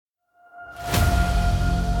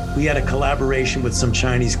We had a collaboration with some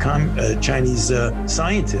Chinese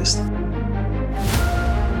scientists.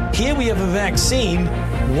 Here we have a vaccine.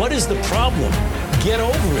 What is the problem? Get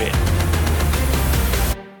over it.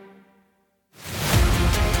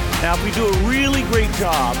 Now, if we do a really great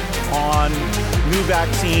job on new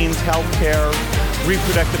vaccines, healthcare,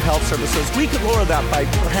 reproductive health services, we could lower that by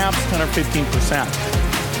perhaps 10 or 15%.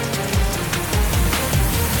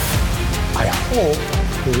 I hope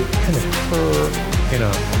that it can occur in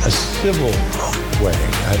a civil way,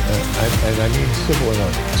 and I mean civil in a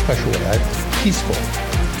special way, peaceful.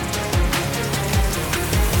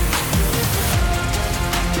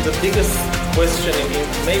 The biggest question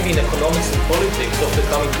maybe in economics and politics of the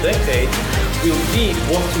coming decade will be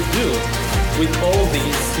what to do with all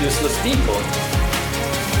these useless people.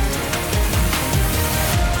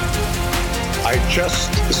 I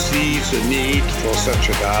just see the need for such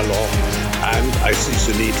a dialogue, and I see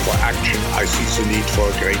the need for action. I see the need for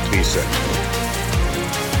a great reset.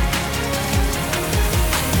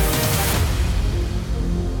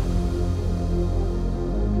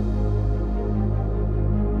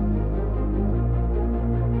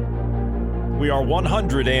 We are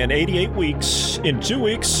 188 weeks in 2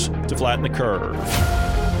 weeks to flatten the curve.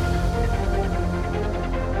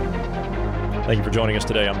 Thank you for joining us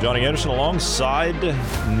today. I'm Johnny Anderson alongside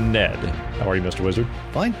Ned. How are you, Mr. Wizard?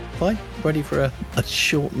 Fine. Ready for a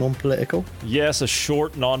short non-political? Yes, a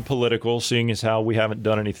short non-political, seeing as how we haven't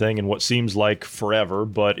done anything in what seems like forever,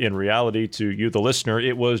 but in reality, to you, the listener,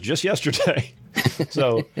 it was just yesterday.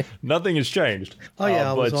 So nothing has changed. Oh,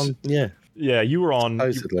 yeah, I was on, yeah. Yeah, you were on.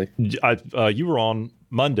 Supposedly. You were on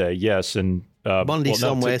Monday, yes, and Monday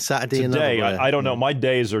somewhere, Saturday today. Another. I don't know. My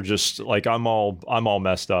days are just like I'm all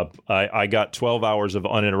messed up. I got 12 hours of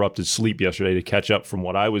uninterrupted sleep yesterday to catch up from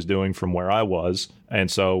what I was doing from where I was, and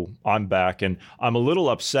so I'm back, and I'm a little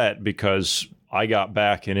upset because I got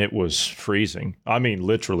back and it was freezing. I mean,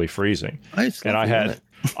 literally freezing. And I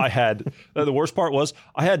had the worst part was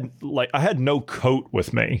I had no coat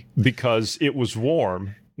with me because it was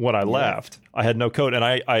warm. When I left, I had no coat, and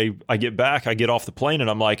I get back, I get off the plane, and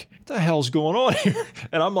I'm like, what the hell's going on here?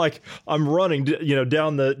 And I'm running,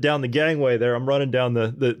 down the gangway there. I'm running down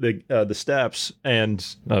the steps, and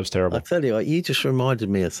that was terrible. I tell you what, you just reminded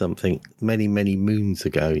me of something many, many moons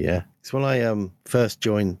ago. Yeah, it's when I first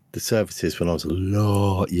joined the services when I was a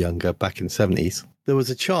lot younger, back in the 70s. There was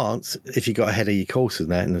a chance, if you got ahead of your courses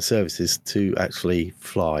and that in the services, to actually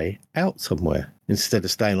fly out somewhere instead of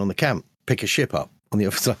staying on the camp, pick a ship up. On the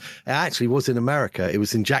other side. It actually was in America. It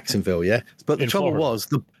was in Jacksonville, yeah? But the trouble was,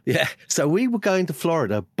 so we were going to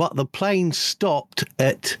Florida, but the plane stopped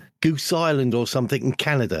at Goose Island or something in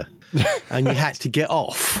Canada, and you had to get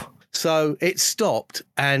off. So it stopped,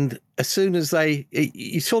 and as soon as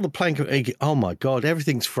you saw the plane, oh my God,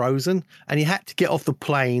 everything's frozen, and you had to get off the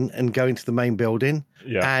plane and go into the main building,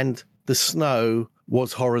 and the snow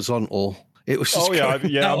was horizontal. It was just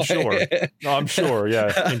I'm sure. No, I'm sure.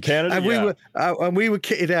 Yeah, in Canada, and we were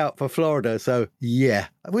kitted out for Florida, so yeah,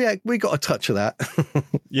 we got a touch of that.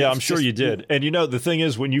 Yeah, I'm sure you did. And the thing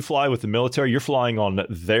is, when you fly with the military, you're flying on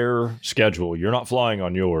their schedule. You're not flying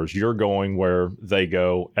on yours. You're going where they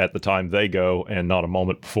go at the time they go, and not a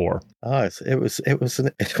moment before. Oh, it was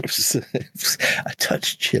a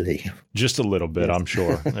touch chilly. Just a little bit, I'm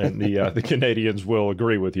sure. And the Canadians will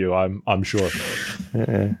agree with you. I'm sure.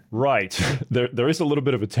 Right. There is a little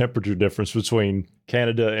bit of a temperature difference between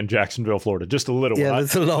Canada and Jacksonville, Florida. Just a little one. Yeah,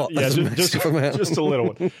 there's a lot. Yeah, just a little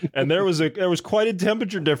one. And there was quite a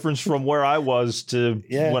temperature difference from where I was to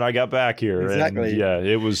when I got back here. Exactly. And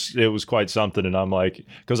it was quite something. And I'm like,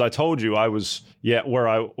 because I told you I was where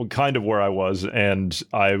I was, and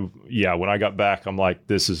when I got back, I'm like,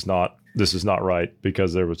 this is not right,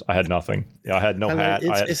 because I had nothing. I had no hat.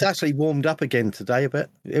 It's actually warmed up again today a bit.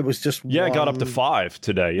 It was just it got up to 5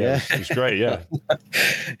 today. Yeah. It was great. Yeah.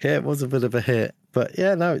 Yeah, it was a bit of a hit, but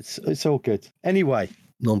no, it's all good. Anyway,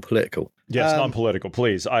 non-political. Yes, non-political,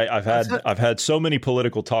 please. I've had so many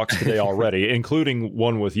political talks today already, including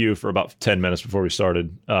one with you for about 10 minutes before we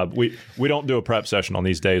started. We don't do a prep session on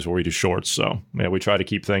these days where we do shorts, so we try to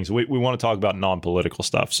keep things. We want to talk about non-political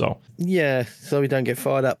stuff, so so we don't get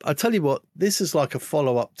fired up. I tell you what, this is like a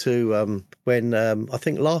follow-up to when I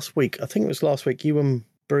think it was last week, you and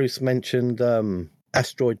Bruce mentioned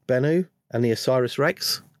asteroid Bennu and the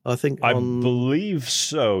Osiris-Rex. I believe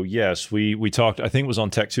so. Yes, we talked. I think it was on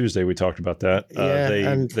Tech Tuesday. We talked about that.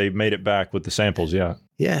 They made it back with the samples. Yeah.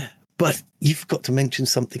 Yeah, but you've got to mention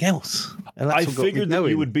something else. And I figured that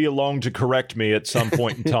you would be along to correct me at some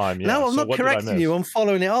point in time. Yeah. No, I'm not correcting you. I'm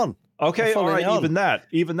following it on. Okay, all right,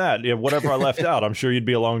 even that. Yeah, whatever I left out, I'm sure you'd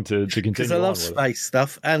be along to continue. Because I love space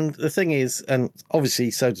stuff, and the thing is, and obviously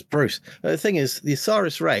so does Bruce. The thing is, the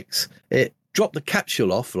OSIRIS-REx, it dropped the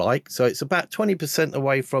capsule off, so it's about 20%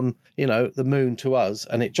 away from the moon to us,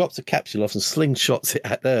 and it drops the capsule off and slingshots it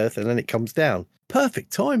at Earth, and then it comes down.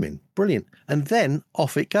 Perfect timing, brilliant, and then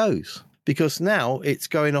off it goes. Because now it's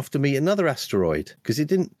going off to meet another asteroid, because it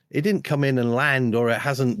didn't come in and land, or it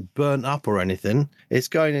hasn't burnt up or anything. It's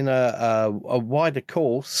going in a wider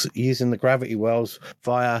course using the gravity wells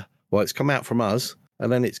it's come out from us,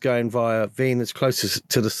 and then it's going via Venus closest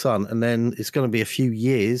to the sun, and then it's going to be a few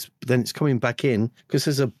years, but then it's coming back in because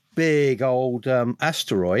there's a big old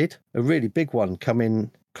asteroid, a really big one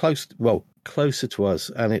coming closer to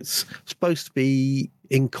us, and it's supposed to be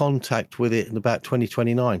in contact with it in about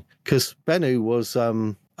 2029, because Bennu was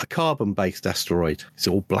a carbon-based asteroid. It's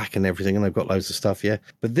all black and everything, and they've got loads of stuff, yeah.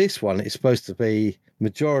 But this one is supposed to be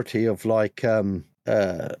majority of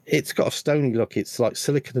it's got a stony look. It's like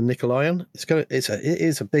silicon and nickel ion. It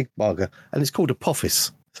is a big bugger, and it's called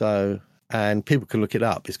Apophis. So, and people can look it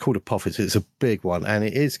up. It's called Apophis. It's a big one, and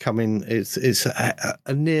it is coming. It's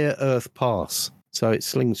a near Earth pass. So it's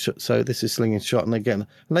slingshot. So this is slingshot, and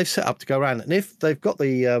they've set up to go around. And if they've got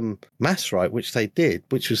the mass right, which they did,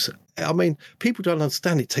 which was, people don't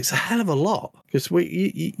understand. It takes a hell of a lot because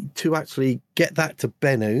to actually get that to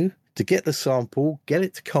Bennu, to get the sample, get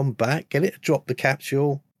it to come back, get it to drop the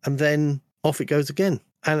capsule, and then off it goes again,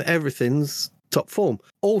 and everything's top form.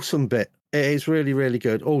 Awesome bit. It is really, really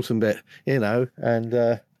good. Awesome bit.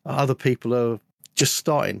 And other people are just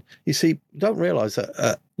starting. You see, don't realise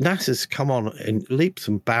that NASA's come on in leaps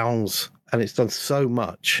and bounds, and it's done so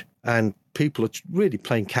much, and people are really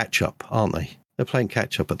playing catch up, aren't they? They're playing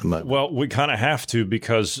catch up at the moment. Well, we kind of have to,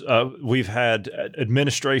 because we've had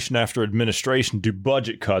administration after administration do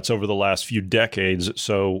budget cuts over the last few decades,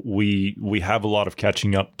 so we have a lot of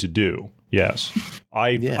catching up to do. Yes.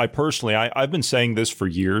 I personally, I've been saying this for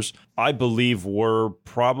years. I believe we're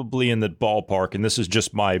probably in the ballpark, and this is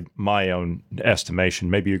just my own estimation.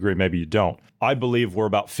 Maybe you agree, maybe you don't. I believe we're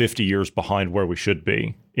about 50 years behind where we should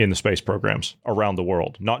be in the space programs around the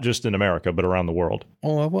world, not just in America, but around the world.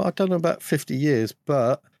 Oh, well, I don't know about 50 years,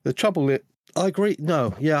 but the trouble is, I agree.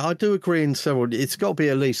 No, yeah, I do agree in several. It's got to be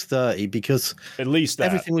at least 30, because at least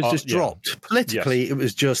everything was just dropped. Politically, It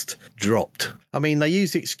was just dropped. I mean, they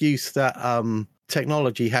used the excuse that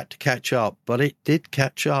technology had to catch up, but it did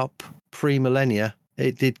catch up pre-millennia.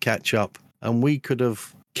 It did catch up, and we could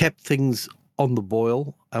have kept things on the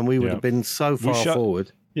boil, and we would have been so far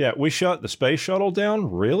forward. Yeah, we shut the space shuttle down.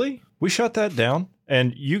 Really? We shut that down?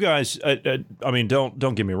 And you guys,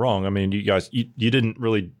 don't get me wrong. I mean, you guys, you didn't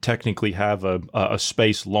really technically have a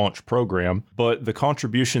space launch program, but the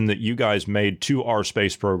contribution that you guys made to our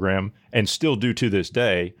space program, and still do to this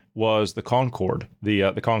day, was the Concorde,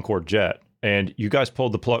 the Concorde jet. And you guys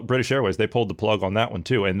pulled the plug. British Airways, they pulled the plug on that one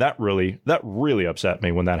too, and that really upset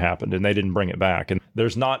me when that happened, and they didn't bring it back. And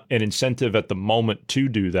there's not an incentive at the moment to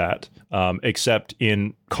do that, except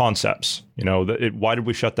in concepts. Why did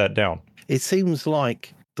we shut that down? It seems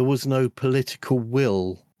like there was no political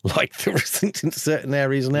will, like there isn't in certain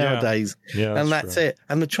areas nowadays. Yeah, and that's it.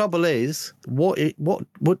 And the trouble is, what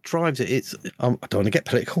drives it? It's I don't want to get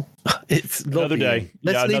political. It's another lobbying. day.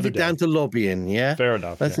 Let's leave it down to lobbying. Yeah, fair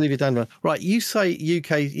enough. Let's leave it down to right. You say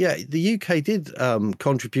UK. Yeah, the UK did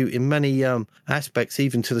contribute in many aspects,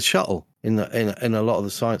 even to the shuttle in a lot of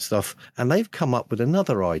the science stuff, and they've come up with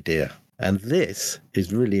another idea. And this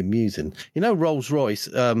is really amusing. Rolls-Royce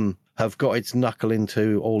have got its knuckle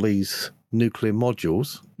into all these nuclear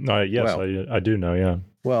modules. Yes, I do know, yeah.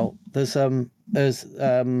 Well, there's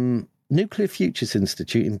Nuclear Futures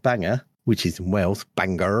Institute in Bangor, which is in Wales,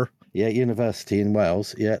 Bangor, university in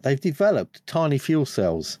Wales. Yeah, they've developed tiny fuel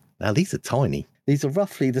cells. Now, these are tiny. These are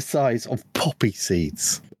roughly the size of poppy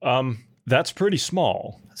seeds. That's pretty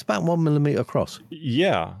small. It's about 1 millimeter across.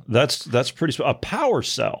 Yeah, that's pretty small. A power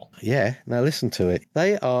cell. Yeah, now listen to it.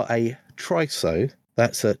 They are a TRISO.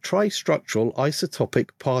 That's a tristructural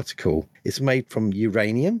isotopic particle. It's made from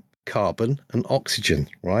uranium, carbon, and oxygen,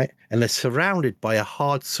 right? And they're surrounded by a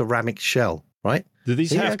hard ceramic shell, right? Do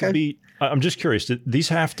these have to be... I'm just curious. Do we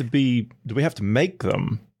have to make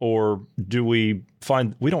them, or do we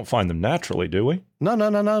don't find them naturally, do we? No.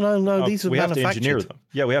 These are we manufactured. Have to engineer them.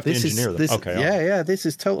 Yeah, we have to engineer them. Okay. Yeah. This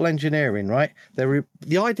is total engineering, right? The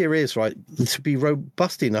idea is, right, to be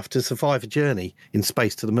robust enough to survive a journey in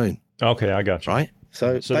space to the moon. Okay, I got you. Right.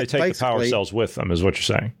 So they take the power cells with them, is what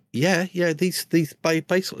you're saying? Yeah. These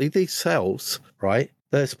basically these cells, right?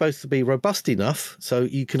 They're supposed to be robust enough so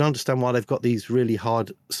you can understand why they've got these really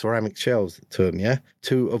hard ceramic shells to them, yeah?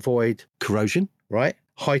 To avoid corrosion, right?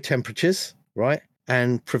 high temperatures, right,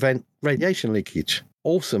 and prevent radiation leakage.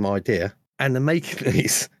 Awesome idea. And they're making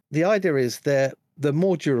these. The idea is they're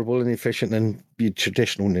more durable and efficient than your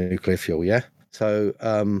traditional nuclear fuel, yeah? So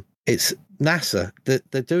it's NASA that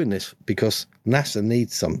they're doing this because NASA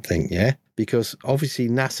needs something, yeah? Because obviously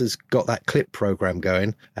NASA's got that CLIP program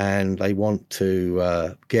going and they want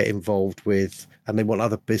to get involved with, and they want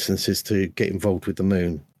other businesses to get involved with the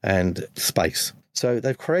moon and space. So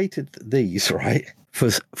they've created these, right,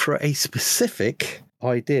 for a specific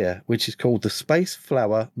idea, which is called the Space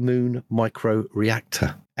Flower Moon Micro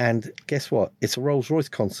Reactor. And guess what? It's a Rolls-Royce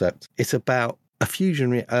concept. It's about a fusion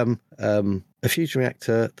reactor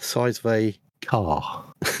the size of a car.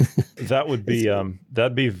 That would be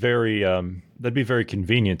that'd be very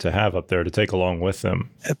convenient to have up there to take along with them.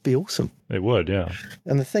 It'd be awesome. It would, yeah.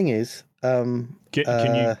 And the thing is, can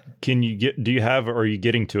you get? Do you have? Or are you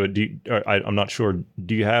getting to it? I'm not sure.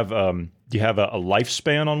 Do you have a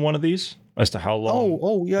lifespan on one of these as to how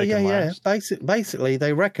long? Yeah. Basically,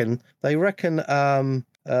 they reckon.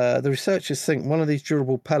 The researchers think one of these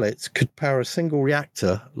durable pellets could power a single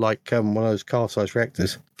reactor, like one of those car-sized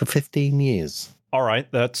reactors, for 15 years. All right,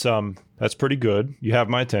 that's pretty good. You have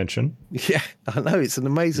my attention. Yeah, I know, it's an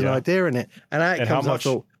amazing idea, isn't it? And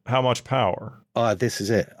how much power? This is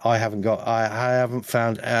it. I haven't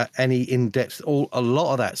found any in-depth. A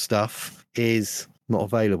lot of that stuff is not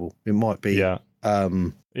available. It might be. Yeah.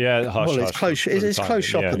 It's close. It's close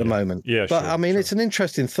shop at the moment. Yeah, but I mean, it's an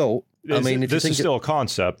interesting thought. This is still a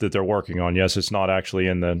concept that they're working on. Yes, it's not actually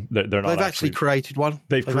in the. They're not. They've actually created one.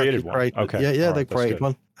 They've created one. Okay. Yeah, they've created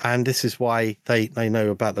one, and this is why they know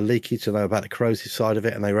about the leakage, they know about the corrosive side of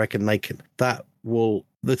it, and they reckon they can. That will.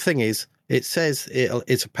 The thing is, it says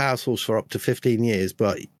it's a power source for up to 15 years,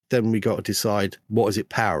 but then we got to decide what is it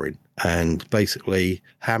powering, and basically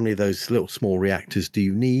how many of those little small reactors do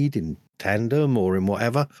you need in tandem or in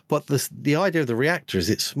whatever. But the idea of the reactor is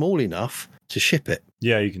it's small enough to ship it.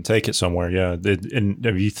 Yeah, you can take it somewhere. Yeah, and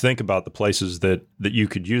if you think about the places that you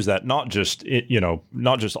could use that, not just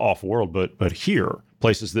off world, but here,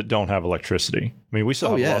 places that don't have electricity. I mean, we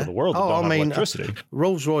still have a lot of the world that don't have electricity.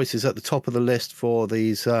 Rolls-Royce is at the top of the list for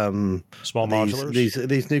these small modulars,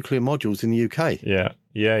 these nuclear modules in the UK. Yeah.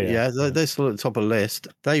 They're still at the top of the list.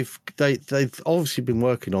 They've obviously been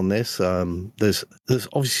working on this. There's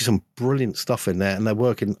obviously some brilliant stuff in there, and they're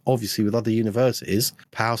working obviously with other universities,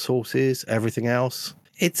 power sources, everything else.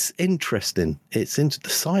 It's interesting. The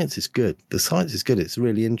science is good. It's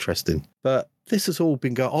really interesting. But this has all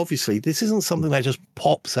been going. Obviously, this isn't something that just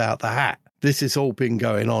pops out the hat. This has all been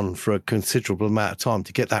going on for a considerable amount of time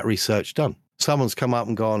to get that research done. Someone's come up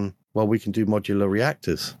and gone, well, we can do modular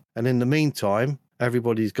reactors. And in the meantime,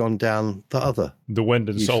 everybody's gone down the wind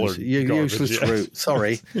and solar useless route.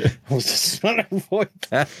 Sorry, I was just trying to avoid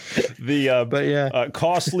that.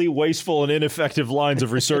 Costly, wasteful, and ineffective lines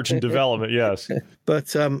of research and development. Yes,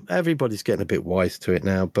 but everybody's getting a bit wise to it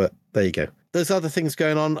now. But there you go. There's other things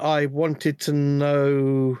going on. I wanted to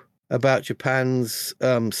know about Japan's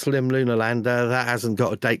slim lunar lander. That hasn't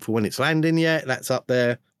got a date for when it's landing yet. That's up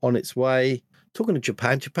there on its way. Talking of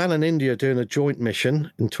Japan and India are doing a joint mission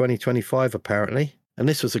in 2025, apparently. And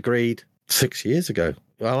this was agreed 6 years ago.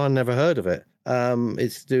 Well, I never heard of it.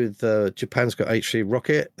 It's to do with Japan's got H3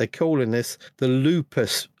 rocket. They're calling this the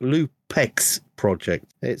LUPEX project.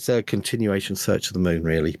 It's a continuation search of the moon,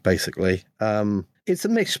 really, basically. It's a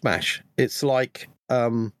mishmash. It's like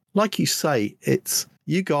you say, it's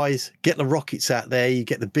you guys get the rockets out there, you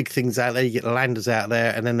get the big things out there, you get the landers out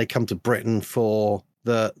there, and then they come to Britain for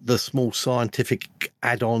the small scientific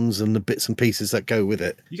add-ons and the bits and pieces that go with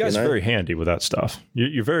it. You guys are very handy with that stuff.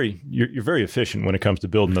 You're very efficient when it comes to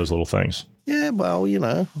building those little things. Yeah, well, we've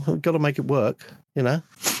got to make it work. Like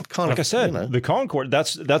I said, the Concorde.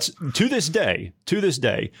 That's to this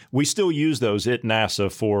day, we still use those at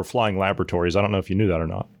NASA for flying laboratories. I don't know if you knew that or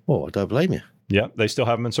not. Oh, I don't blame you. Yeah, they still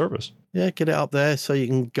have them in service. Yeah, get it up there so you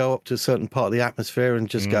can go up to a certain part of the atmosphere and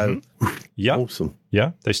just go. Yeah, awesome.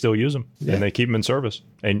 Yeah, they still use them and they keep them in service.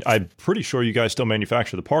 And I'm pretty sure you guys still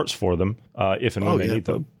manufacture the parts for them if and when they need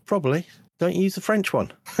them. Probably. Don't use the French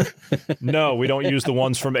one. No, we don't use the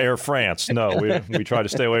ones from Air France. No, we try to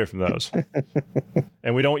stay away from those.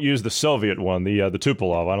 And we don't use the Soviet one, the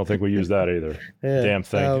Tupolev. I don't think we use that either. Yeah, damn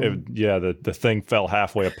thing. The thing fell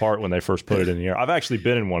halfway apart when they first put it in the air. I've actually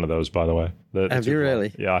been in one of those, by the way. Have you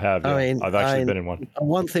really? Yeah, I have. Yeah. I've actually been in one.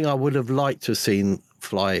 One thing I would have liked to have seen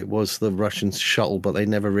fly was the Russian shuttle, but they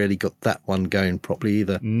never really got that one going properly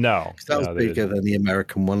either. No. That was bigger than the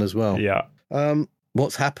American one as well. Yeah.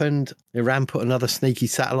 What's happened? Iran put another sneaky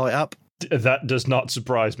satellite up. That does not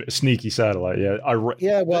surprise me. Sneaky satellite,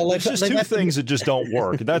 yeah. Well, there's just two things that just don't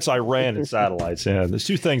work. That's Iran and satellites. Yeah, there's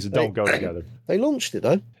two things that don't go together. They launched it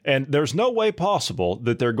though, and there's no way possible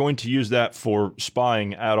that they're going to use that for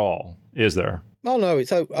spying at all, is there? Oh no,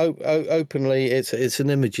 it's openly. It's an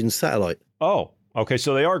imaging satellite. Oh, okay.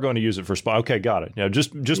 So they are going to use it for spy. Okay, got it. Yeah,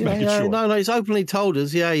 just making sure. No, it's openly told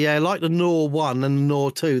us. Yeah, like the NOR 1 and the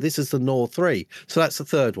NOR 2. This is the NOR 3. So that's the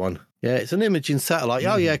third one. Yeah, it's an imaging satellite.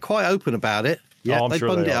 Oh yeah, quite open about it. Yeah, they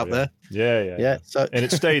bunged it up there. Yeah. So and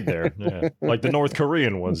it stayed there. Yeah, like the North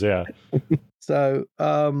Korean ones. Yeah. So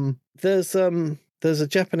there's a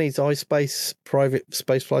Japanese iSpace private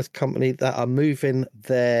spaceflight company that are moving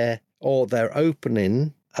they're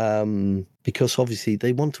opening because obviously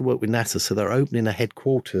they want to work with NASA, so they're opening a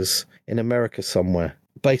headquarters in America somewhere.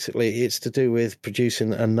 Basically, it's to do with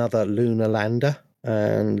producing another lunar lander.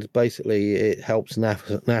 And basically, it helps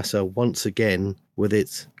NASA once again with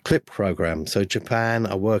its CLIP program. So Japan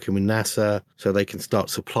are working with NASA so they can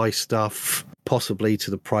start supply stuff possibly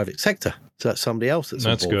to the private sector. So that's somebody else that's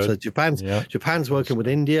involved. Good. So Japan's working with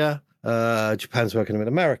India. Japan's working with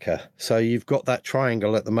America. So you've got that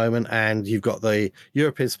triangle at the moment, and you've got the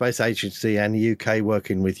European Space Agency and the UK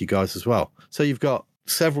working with you guys as well. So you've got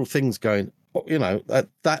several things going. You know,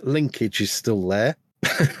 that linkage is still there.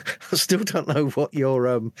 I still don't know what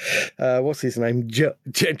your what's his name,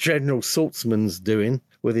 General Saltzman's doing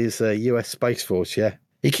with his US Space Force. Yeah,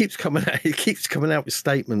 he keeps coming out with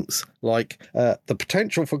statements like the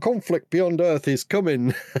potential for conflict beyond Earth is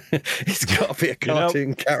coming. He's got to be a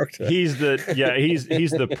cartoon character. He's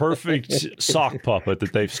the perfect sock puppet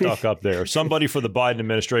that they've stuck up there. Somebody for the Biden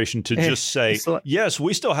administration to just say, yes,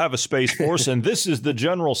 we still have a Space Force, and this is the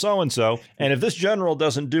General so-and-so, and if this general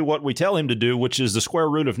doesn't do what we tell him to do, which is the square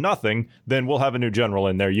root of nothing, then we'll have a new general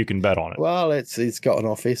in there. You can bet on it. Well, it's got an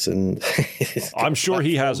office, and I'm sure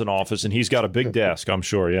he has an office, and he's got a big desk, I'm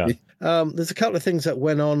sure, yeah. There's a couple of things that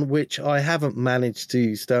went on which I haven't managed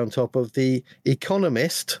to stay on top of. The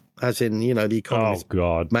Economist, as in, The Economist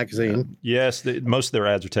magazine. Yes, most of their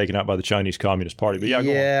ads are taken out by the Chinese Communist Party. But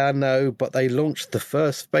yeah, I know, but they launched the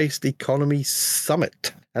first Spaced Economy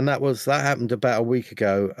Summit, and that happened about a week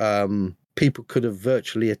ago. People could have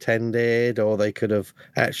virtually attended, or they could have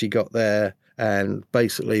actually got there. And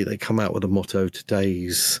basically, they come out with a motto: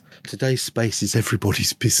 today's space is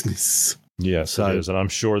everybody's business. Yes, it is. And I'm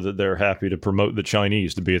sure that they're happy to promote the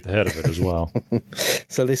Chinese to be at the head of it as well.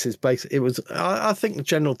 So this is basically, I think the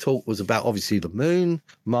general talk was about obviously the moon,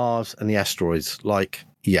 Mars, and the asteroids. I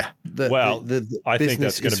think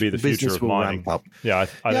that's going to be the future of mining. Yeah, I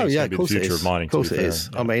think it's going to be the future of mining. Of course it is.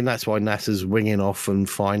 I mean, that's why NASA's winging off and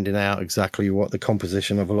finding out exactly what the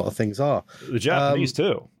composition of a lot of things are. The Japanese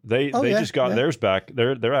too. They just got theirs back.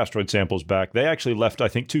 Their asteroid samples back. They actually left, I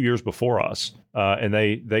think, 2 years before us, and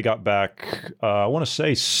they got back. I want to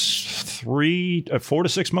say 4 to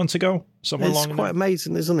 6 months ago. Somewhere along. It's quite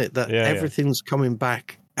amazing, isn't it? That everything's coming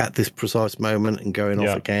back at this precise moment and going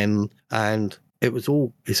off again, and it's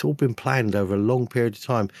all been planned over a long period of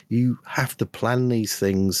time. You have to plan these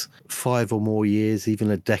things 5 or more years, even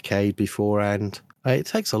a decade beforehand. It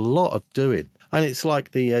takes a lot of doing. And it's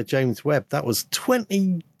like the James Webb. That was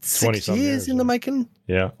 26 years in the making?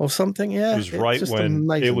 Yeah. Or something, yeah. It was right when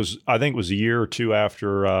amazing. It was, I think it was a year or two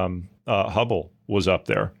after Hubble was up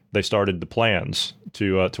there. They started the plans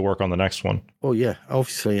to work on the next one. Oh, yeah,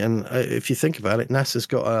 obviously. And if you think about it, NASA's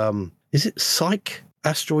got, is it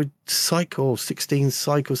asteroid Psyche or 16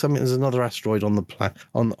 Psyche or something? There's another asteroid on the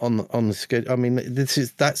on the schedule. I mean,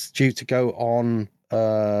 that's due to go on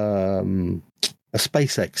a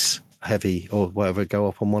SpaceX Heavy or whatever, go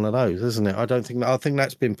up on one of those, isn't it? I think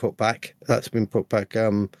that's been put back.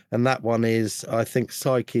 And that one is, I think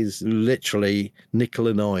Psyche is literally nickel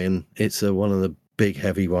and iron. It's one of the big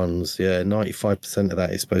heavy ones. Yeah, 95% of that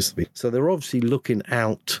is supposed to be. So they're obviously looking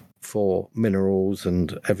out for minerals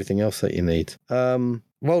and everything else that you need.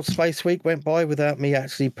 World Space Week went by without me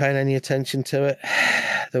actually paying any attention to it.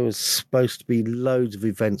 There was supposed to be loads of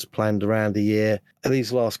events planned around the year.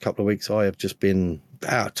 These last couple of weeks, I have just been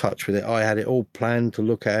out of touch with it. I had it all planned to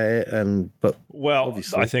look at it, but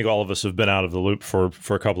obviously, I think all of us have been out of the loop for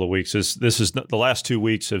a couple of weeks. This is the last 2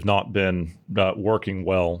 weeks have not been working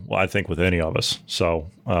well, I think, with any of us.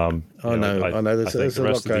 So I know. There's a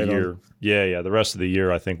lot going on. Yeah. The rest of the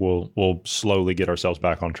year, I think we'll slowly get ourselves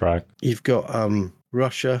back on track. You've got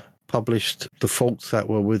Russia published the faults that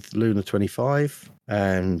were with Luna 25,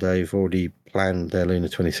 and they've already planned their Luna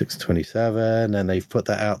 26 and 27, and they've put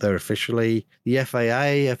that out there officially. The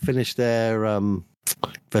FAA have finished their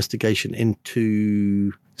investigation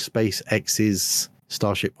into SpaceX's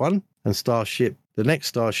Starship 1, and Starship the next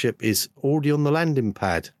Starship is already on the landing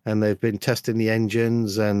pad, and they've been testing the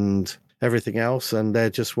engines and everything else, and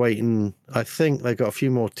they're just waiting. I think they've got a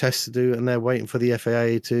few more tests to do, and they're waiting for the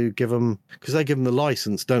FAA to give them, because they give them the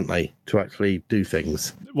license, don't they, to actually do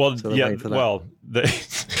things. Well, So yeah, well,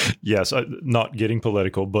 yes, not getting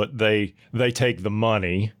political, but they take the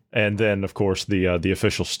money, and then, of course, the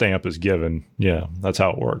official stamp is given. Yeah, that's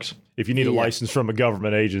how it works. If you need a license from a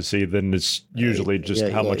government agency, then it's usually just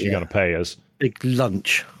how much you're going to pay us. Big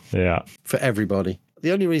lunch. Yeah. For everybody.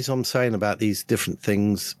 The only reason I'm saying about these different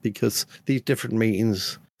things, because these different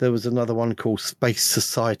meetings, there was another one called Space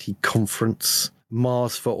Society Conference,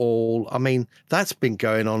 Mars for All. I mean, that's been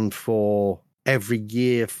going on for every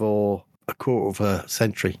year for a quarter of a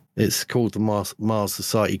century. It's called the Mars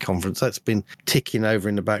Society Conference. That's been ticking over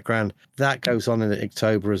in the background. That goes on in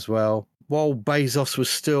October as well. While Bezos was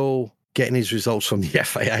still getting his results from the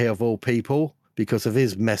FAA of all people because of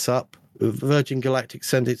his mess up, Virgin Galactic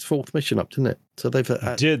sent its fourth mission up, didn't it? So they've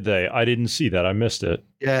did they? I didn't see that. I missed it.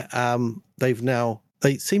 Yeah,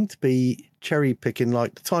 they seem to be cherry picking.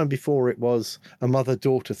 Like the time before, it was a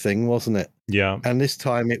mother-daughter thing, wasn't it? Yeah. And this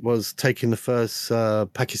time it was taking the first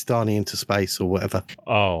Pakistani into space or whatever.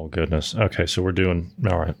 Oh, goodness. Okay, so we're doing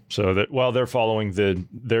all right. So they're following their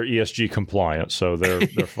ESG compliance. So they're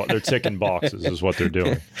ticking boxes is what they're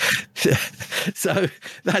doing. So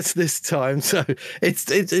that's this time. So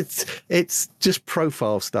it's just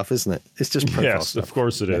profile stuff, isn't it? It's just profile stuff. Yes, of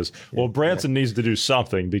course it is. Well, Branson needs to do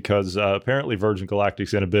something because apparently Virgin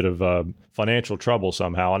Galactic's in a bit of financial trouble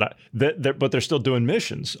somehow, and but they're still doing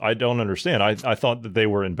missions. I don't understand. I thought that they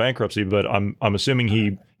were in bankruptcy, but I'm assuming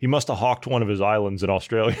he must have hawked one of his islands in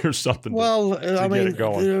Australia or something. Well, to I mean, get it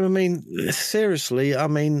going. I mean, seriously, I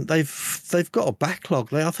mean, they've got a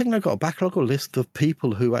backlog. I think they've got a backlog or list of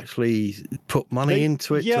people who actually put money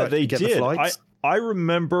into it. Yeah, to they get did. The flights. I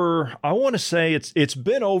remember. I want to say it's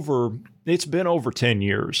been over 10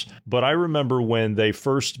 years, but I remember when they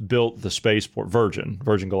first built the spaceport, Virgin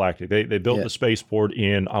Galactic. They built the spaceport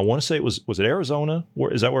in, I want to say it was it Arizona?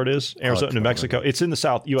 Is that where it is? Arizona, New Mexico. Remember. It's in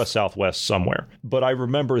the U.S. Southwest somewhere. But I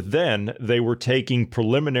remember then they were taking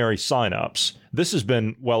preliminary signups. This has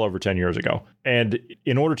been well over 10 years ago. And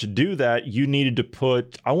in order to do that, you needed to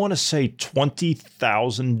put, I want to say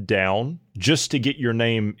 20,000 down just to get your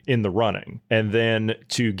name in the running. And then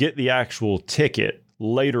to get the actual ticket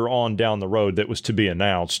later on down the road that was to be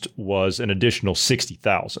announced was an additional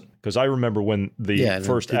 60,000. Because I remember when the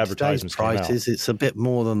first advertisements came out. It's a bit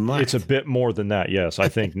more than that. It's a bit more than that, yes. I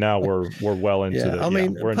think now we're well into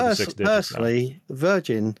we're into the 6 digits personally, now.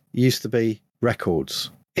 Virgin used to be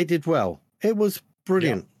records. It did well. It was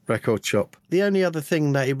brilliant. Record shop. The only other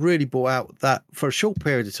thing that it really brought out that for a short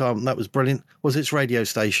period of time that was brilliant was its radio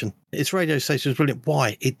station. Its radio station was brilliant.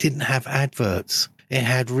 Why? It didn't have adverts. It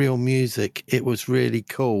had real music. It was really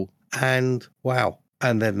cool. And wow.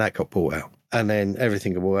 And then that got bought out. And then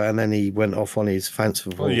everything got bought out. And then he went off on his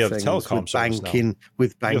fanciful things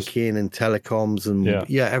with banking and telecoms and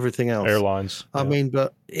everything else. Airlines. I mean,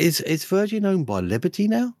 but is Virgin owned by Liberty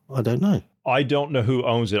now? I don't know. I don't know who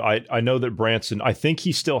owns it. I know that Branson, I think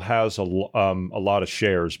he still has a lot of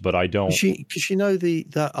shares, but I don't. Because you know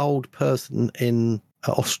that old person in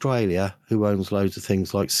Australia who owns loads of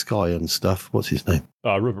things like Sky and stuff. What's his name?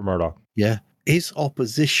 Rupert Murdoch. Yeah. His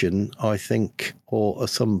opposition, I think, or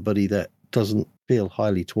somebody that doesn't feel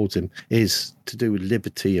highly towards him, is to do with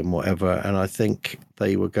Liberty and whatever. And I think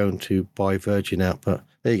they were going to buy Virgin out, but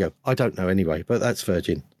there you go. I don't know anyway, but that's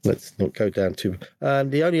Virgin. Let's not go down too.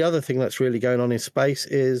 And the only other thing that's really going on in space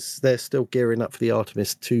is they're still gearing up for the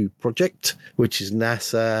Artemis 2 project, which is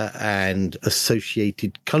NASA and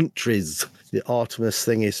associated countries. The Artemis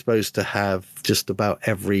thing is supposed to have just about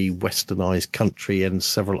every westernized country and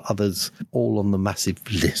several others all on the massive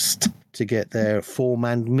list to get their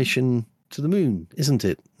 4-man mission to the moon, isn't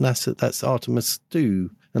it? NASA, that's Artemis 2.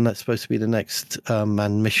 And that's supposed to be the next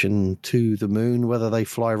manned mission to the moon. Whether they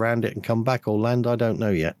fly around it and come back or land, I don't know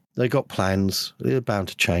yet. They got plans. They're bound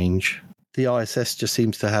to change. The ISS just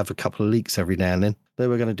seems to have a couple of leaks every now and then. They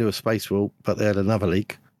were going to do a space walk, but they had another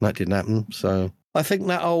leak. That didn't happen. So I think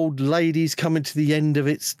that old lady's coming to the end of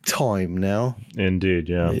its time now. Indeed,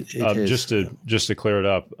 yeah. Just to clear it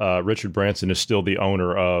up, Richard Branson is still the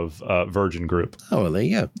owner of Virgin Group. Oh, well, there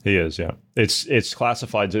you go. He is, yeah. It's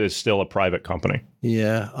classified as still a private company.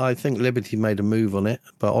 Yeah, I think Liberty made a move on it,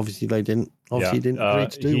 but obviously they didn't. Obviously, didn't agree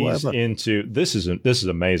to do whatever. This is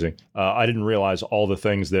amazing. I didn't realize all the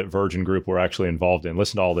things that Virgin Group were actually involved in.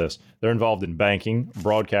 Listen to all this. They're involved in banking,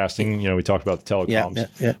 broadcasting. We talked about the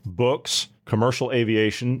telecoms, books, commercial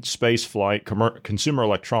aviation, space flight, consumer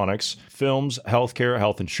electronics, films, healthcare,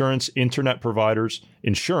 health insurance, internet providers,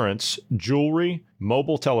 insurance, jewelry,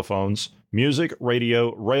 mobile telephones, music,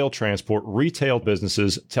 radio, rail transport, retail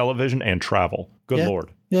businesses, television, and travel. Good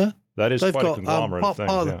Lord. Yeah. That is quite a conglomerate of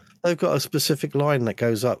things. They've got a specific line that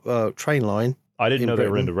goes up, train line. I didn't know they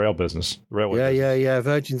were into rail business. Railway business. Yeah.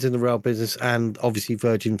 Virgin's in the rail business, and obviously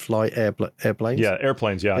Virgin fly airplanes. Yeah,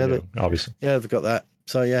 airplanes. Yeah, I know, obviously. Yeah, they've got that.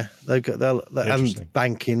 So yeah, they've got that, and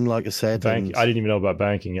banking, like I said. I didn't even know about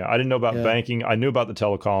banking. Yeah, I didn't know about banking. I knew about the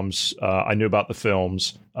telecoms. I knew about the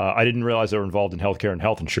films. I didn't realize they were involved in healthcare and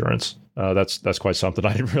health insurance. That's quite something.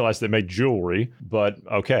 I didn't realize they make jewelry, but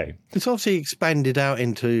okay. It's obviously expanded out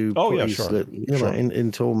into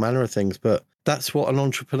into all manner of things, but that's what an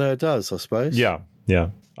entrepreneur does, I suppose. Yeah.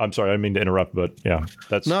 I'm sorry, I didn't mean to interrupt, but yeah,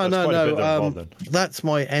 that's quite a bit they're involved in. That's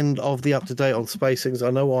my end of the up-to-date on space things. I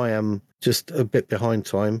know I am just a bit behind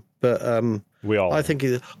time, but I think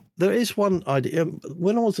there is one idea.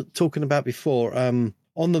 When I was talking about before, on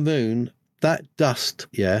the moon, that dust,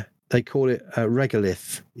 they call it a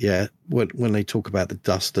regolith, when they talk about the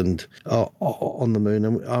dust and on the moon.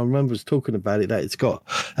 And I remember talking about it, that it's got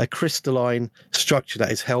a crystalline structure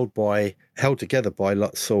that is held together by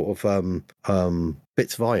lots sort of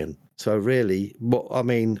bits of iron. So really,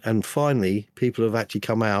 and finally, people have actually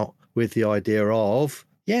come out with the idea of,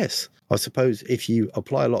 yes, I suppose if you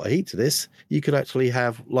apply a lot of heat to this, you could actually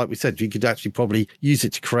have, like we said, you could actually probably use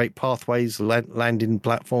it to create pathways, landing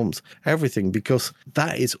platforms, everything, because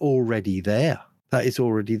that is already there.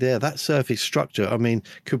 That surface structure,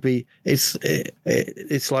 could be,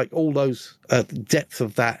 it's like all those depth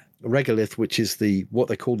of that regolith, which is what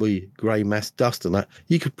they call the grey mass dust and that,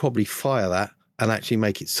 you could probably fire that and actually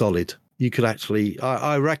make it solid. You could actually,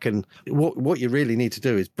 I reckon, what you really need to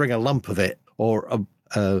do is bring a lump of it or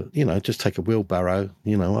just take a wheelbarrow,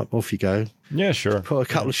 off you go. Yeah, sure. Put a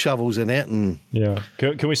couple of shovels in it and... Yeah.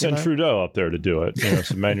 Can we send Trudeau up there to do it?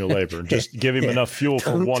 Some manual labor. And just give him enough fuel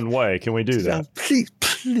for one way. Can we do that?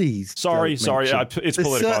 Please. Sorry. It's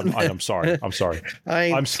political. I'm sorry.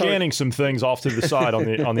 I'm scanning some things off to the side on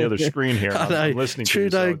the other screen here. I'm listening to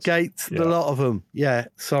Trudeau gates, a lot of them. Yeah,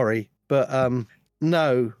 sorry. But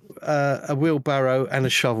no, a wheelbarrow and a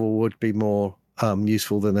shovel would be more...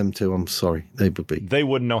 useful than them two. I'm sorry, they would be. They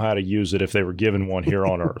wouldn't know how to use it if they were given one here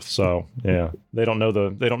on Earth. So yeah, they don't know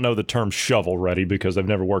the term shovel ready because they've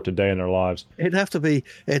never worked a day in their lives. It'd have to be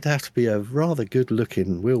a rather good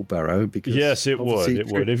looking wheelbarrow. Because yes, it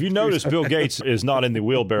would. If you notice, Bill Gates is not in the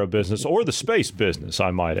wheelbarrow business or the space business. I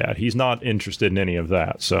might add, he's not interested in any of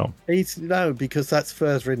that. So because that's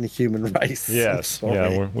further in the human race. Yes,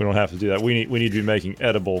 yeah, we don't have to do that. We need to be making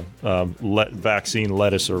edible vaccine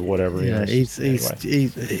lettuce or whatever. Yeah, He's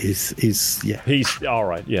all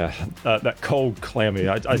right. Yeah, that cold clammy.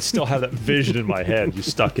 I still have that vision in my head. You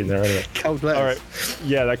stuck in there anyway. Cold lettuce. All right.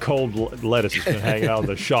 Yeah, that cold lettuce has been hanging out on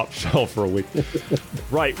the shop shelf for a week.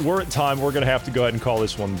 Right. We're at time. We're going to have to go ahead and call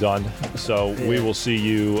this one done. So we will see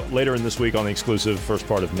you later in this week on the exclusive first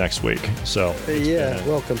part of next week. So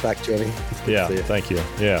welcome back, Johnny. Yeah, thank you.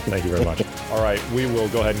 Yeah, thank you very much. All right, we will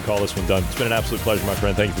go ahead and call this one done. It's been an absolute pleasure, my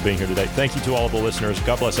friend. Thank you for being here today. Thank you to all of the listeners.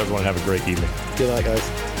 God bless everyone and have a great evening. Good night,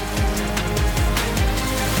 guys.